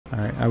All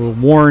right, I will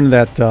warn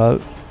that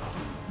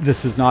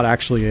this is not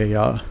actually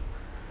a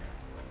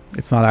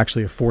it's not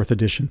actually a 4th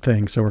edition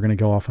thing, so we're going to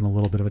go off on a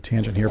little bit of a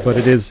tangent here, but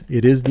it is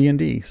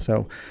D&D.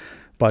 So,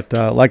 but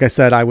like I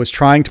said, I was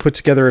trying to put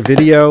together a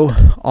video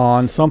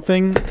on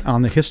something,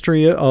 on the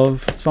history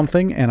of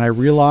something, and I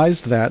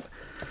realized that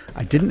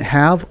I didn't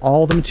have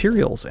all the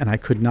materials, and I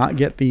could not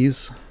get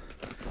these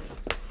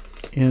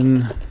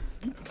in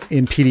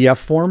PDF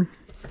form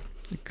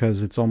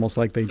because it's almost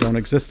like they don't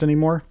exist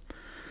anymore.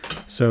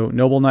 So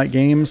Noble Knight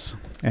Games,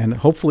 and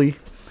hopefully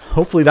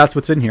that's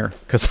what's in here,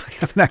 because I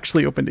haven't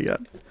actually opened it yet.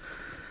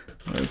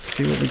 Let's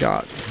see what we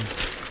got.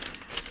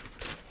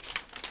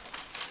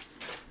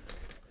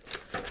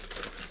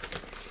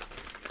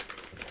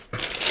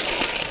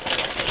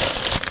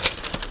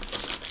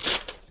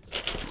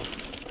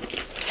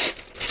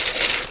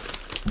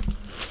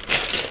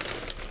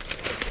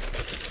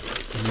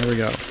 And there we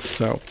go.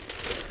 So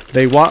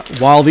they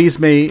while these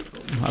may,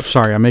 I'm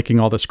sorry, I'm making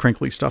all this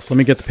crinkly stuff. Let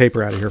me get the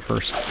paper out of here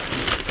first.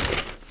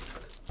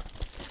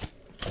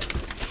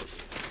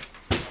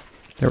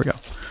 There we go.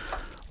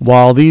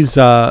 While these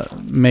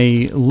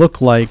may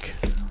look like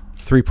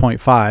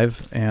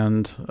 3.5,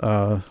 and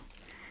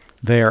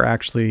they are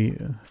actually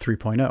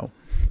 3.0.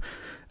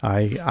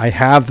 I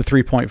have the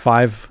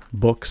 3.5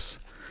 books,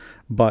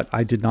 but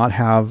I did not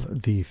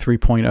have the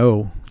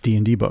 3.0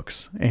 D&D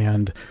books,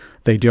 and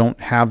they don't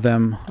have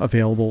them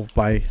available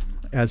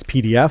as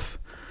PDF.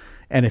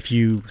 And if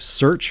you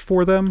search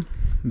for them,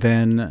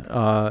 then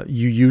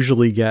you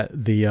usually get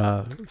the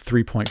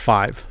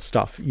 3.5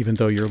 stuff, even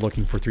though you're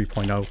looking for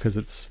 3.0, because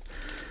it's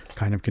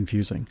kind of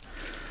confusing.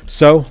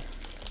 So,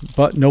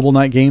 but Noble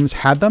Knight Games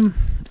had them,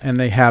 and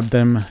they had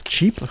them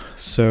cheap.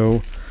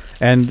 So,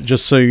 and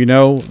just so you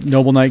know,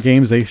 Noble Knight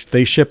Games,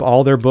 they ship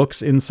all their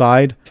books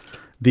inside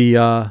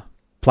the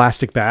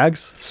plastic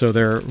bags, so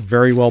they're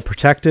very well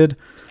protected.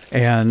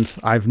 And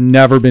I've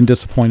never been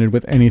disappointed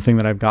with anything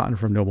that I've gotten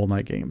from Noble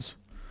Knight Games.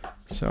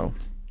 So,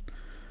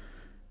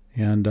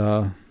 and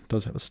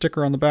does have a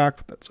sticker on the back,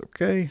 but that's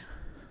okay.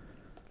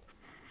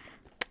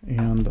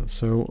 And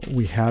so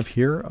we have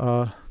here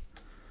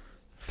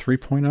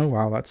 3.0.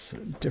 Wow, that's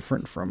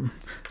different from.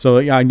 So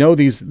yeah, I know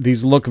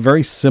these look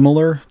very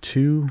similar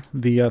to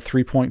the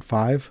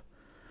 3.5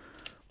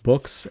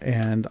 books,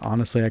 and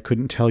honestly, I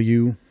couldn't tell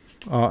you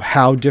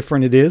how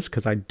different it is,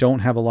 because I don't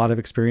have a lot of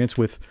experience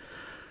with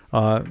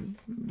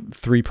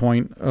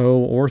 3.0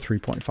 or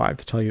 3.5,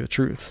 to tell you the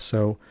truth.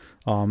 So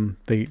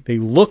they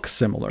look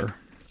similar,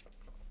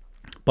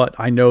 but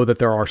I know that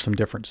there are some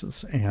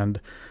differences,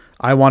 and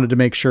I wanted to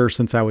make sure,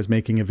 since I was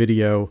making a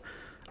video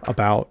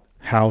about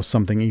how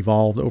something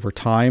evolved over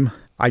time,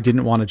 I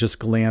didn't want to just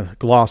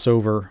gloss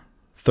over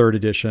 3rd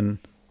edition,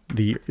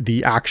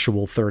 the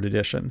actual 3rd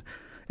edition,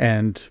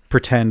 and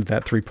pretend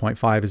that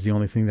 3.5 is the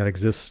only thing that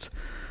exists,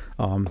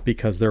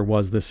 because there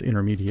was this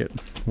intermediate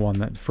one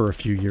that for a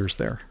few years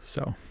there.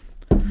 So,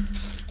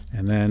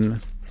 and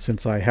then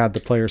since I had the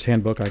Player's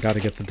Handbook, I got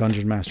to get the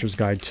Dungeon Master's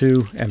Guide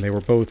too, and they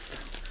were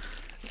both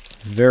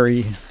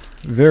very,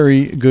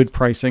 very good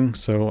pricing.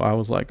 So I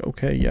was like,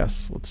 okay,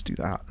 yes, let's do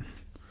that.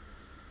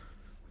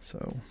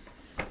 So,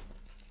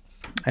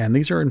 and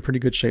these are in pretty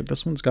good shape.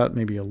 This one's got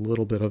maybe a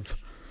little bit of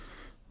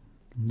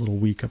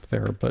weak up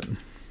there, but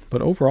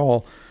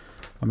overall,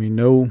 I mean,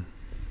 no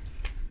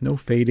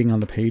fading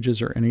on the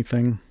pages or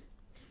anything.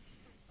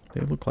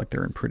 They look like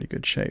they're in pretty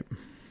good shape.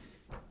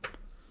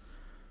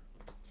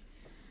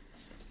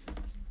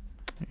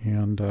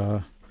 And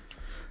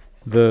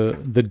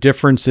the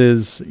difference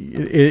is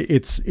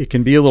it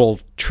can be a little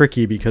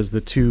tricky, because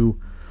the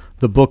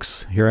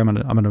books here, I'm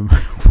gonna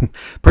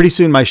pretty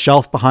soon my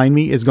shelf behind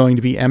me is going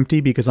to be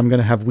empty, because I'm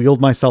gonna have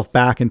wheeled myself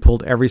back and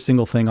pulled every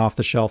single thing off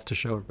the shelf to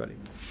show everybody.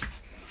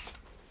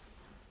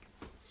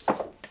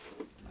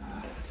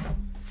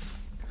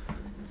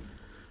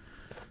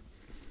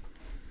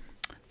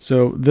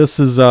 So this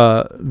is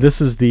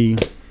the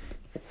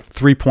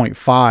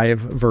 3.5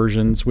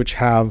 versions, which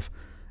have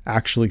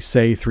actually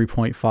say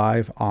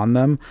 3.5 on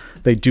them.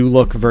 They do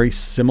look very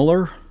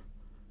similar,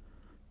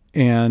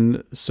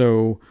 and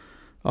so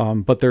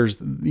but there's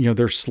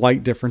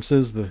slight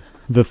differences. The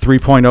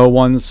 3.0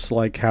 ones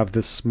like have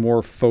this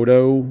more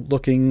photo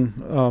looking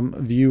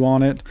view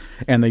on it,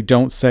 and they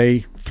don't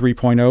say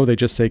 3.0, they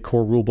just say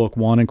Core Rulebook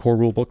 1 and Core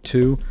Rulebook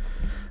 2,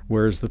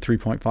 whereas the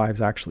 3.5s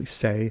actually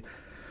say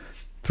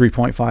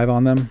 3.5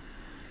 on them.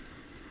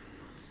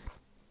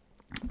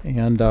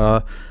 And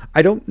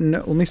I don't know,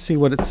 let me see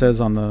what it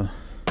says on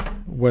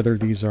whether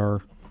these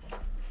are,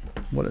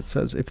 what it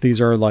says, if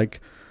these are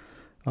like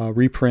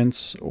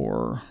reprints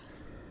or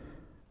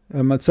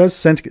it says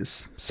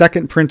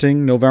second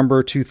printing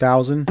November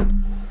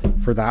 2000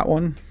 for that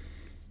one,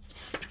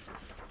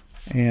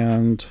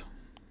 and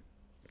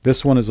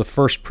this one is a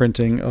first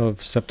printing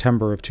of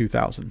September of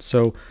 2000.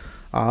 So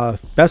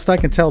best I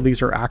can tell,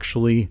 these are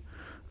actually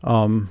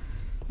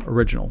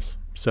originals.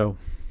 So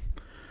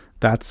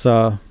that's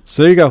so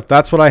there you go.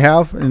 That's what I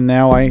have. And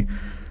now I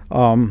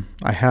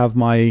have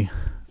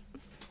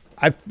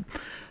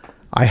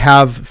I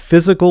have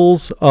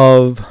physicals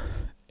of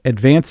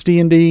Advanced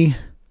D&D,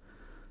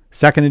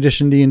 second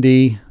edition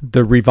D&D,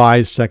 the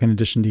revised second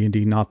edition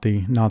D&D, not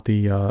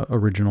the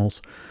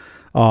originals.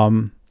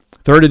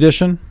 Third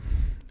edition,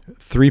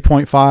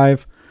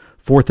 3.5,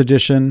 fourth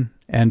edition,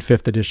 and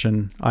fifth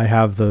edition. I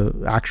have the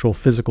actual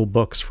physical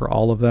books for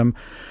all of them.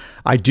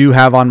 I do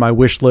have on my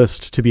wish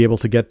list to be able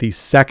to get the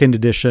second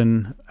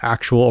edition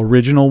actual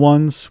original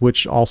ones,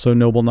 which also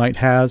Noble Knight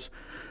has.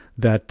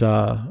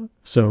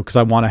 Because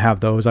I want to have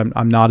those.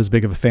 I'm not as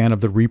big of a fan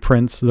of the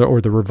reprints or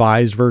the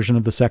revised version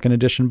of the second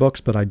edition books,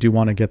 but I do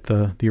want to get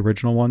the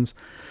original ones.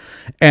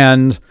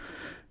 And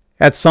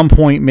at some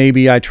point,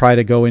 maybe I try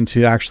to go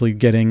into actually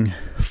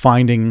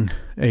finding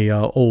a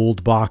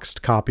old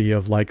boxed copy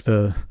of like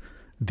the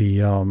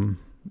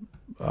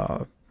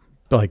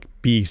like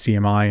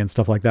BECMI and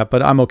stuff like that,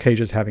 but I'm okay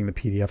just having the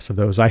PDFs of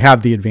those. I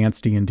have the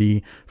Advanced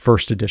D&D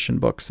first edition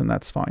books, and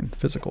that's fine,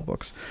 physical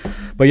books.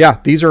 But yeah,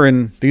 these are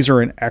in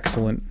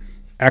excellent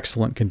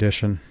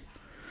condition.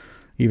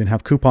 Even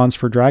have coupons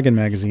for Dragon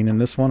Magazine in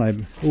this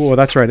one. Oh,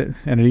 that's right,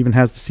 and it even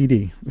has the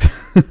CD,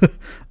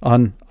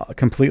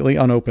 completely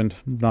unopened,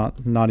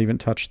 not even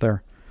touched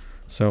there.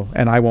 So,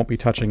 and I won't be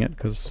touching it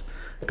because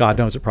God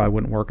knows it probably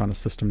wouldn't work on a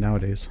system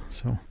nowadays.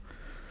 So,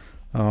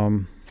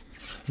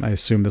 I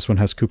assume this one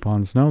has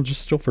coupons. No,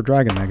 just still for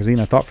Dragon Magazine.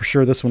 I thought for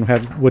sure this one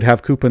would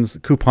have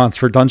coupons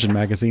for Dungeon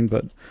Magazine,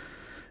 but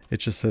it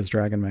just says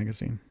Dragon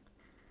Magazine.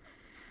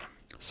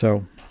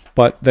 So,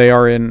 but they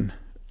are in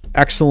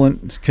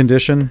excellent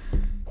condition.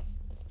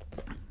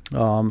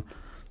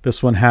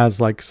 This one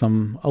has like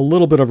a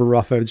little bit of a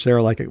rough edge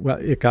there, like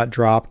it got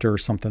dropped or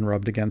something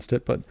rubbed against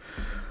it, but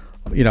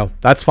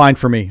that's fine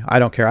for me. I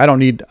don't care. I don't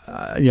need,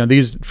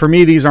 these, for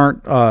me, these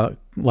aren't,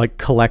 like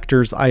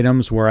collector's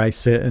items where I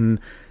sit and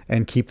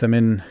keep them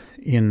in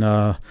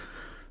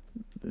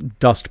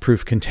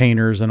dust-proof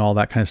containers and all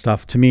that kind of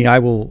stuff. To me, I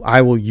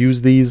will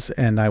use these,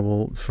 and I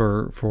will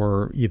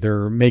for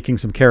either making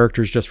some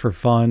characters just for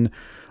fun,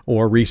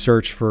 or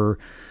research for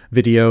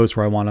videos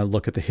where I want to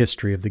look at the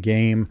history of the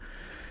game,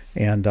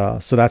 and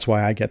so that's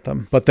why I get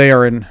them. But they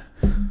are in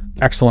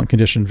excellent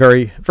condition.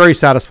 Very, very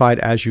satisfied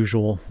as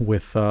usual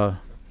with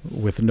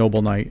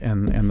Noble Knight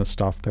and the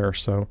stuff there.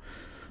 So.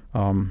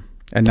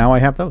 And now I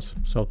have those.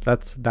 So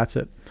that's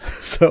it.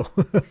 So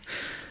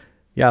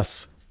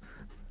yes,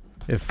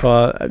 if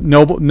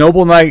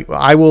Noble Knight,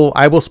 I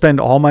will spend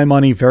all my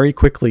money very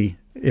quickly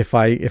if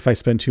I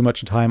spend too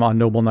much time on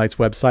Noble Knight's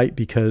website,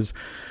 because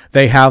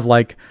they have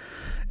like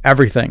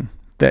everything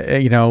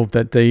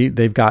that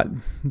they've got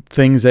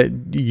things that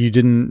you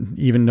didn't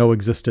even know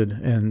existed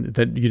and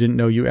that you didn't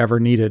know you ever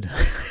needed.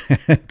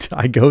 And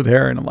I go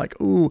there and I'm like,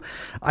 ooh,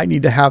 I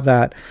need to have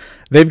that.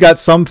 They've got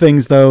some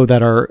things though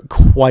that are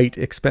quite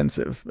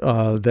expensive,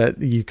 that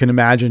you can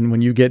imagine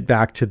when you get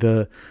back to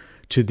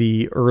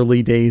the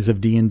early days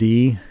of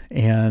D&D,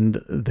 and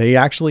they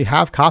actually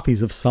have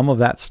copies of some of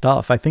that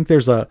stuff. I think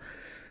there's I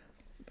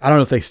don't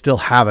know if they still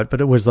have it, but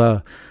it was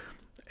a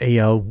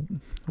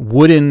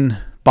wooden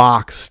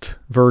boxed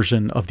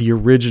version of the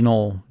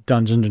original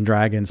Dungeons and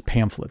Dragons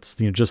pamphlets,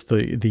 just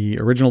the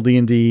original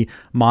D&D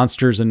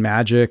Monsters and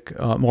Magic,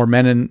 or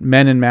Men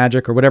and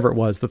Magic, or whatever it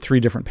was, the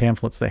 3 different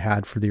pamphlets they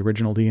had for the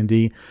original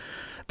D&D.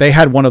 They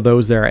had one of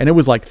those there, and it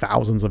was like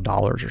thousands of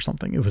dollars or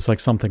something. It was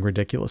like something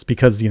ridiculous,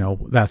 because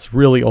that's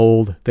really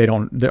old. There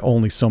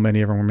only so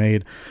many of them were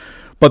made.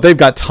 But they've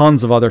got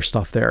tons of other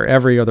stuff there.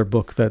 Every other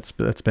book that's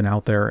been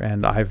out there,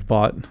 and I've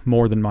bought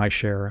more than my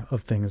share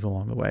of things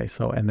along the way.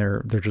 So, and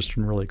they're just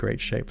in really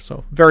great shape.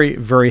 So, very,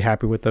 very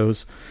happy with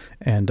those,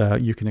 and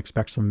you can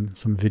expect some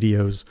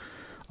videos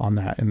on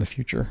that in the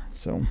future.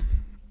 So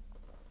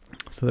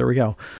there we go.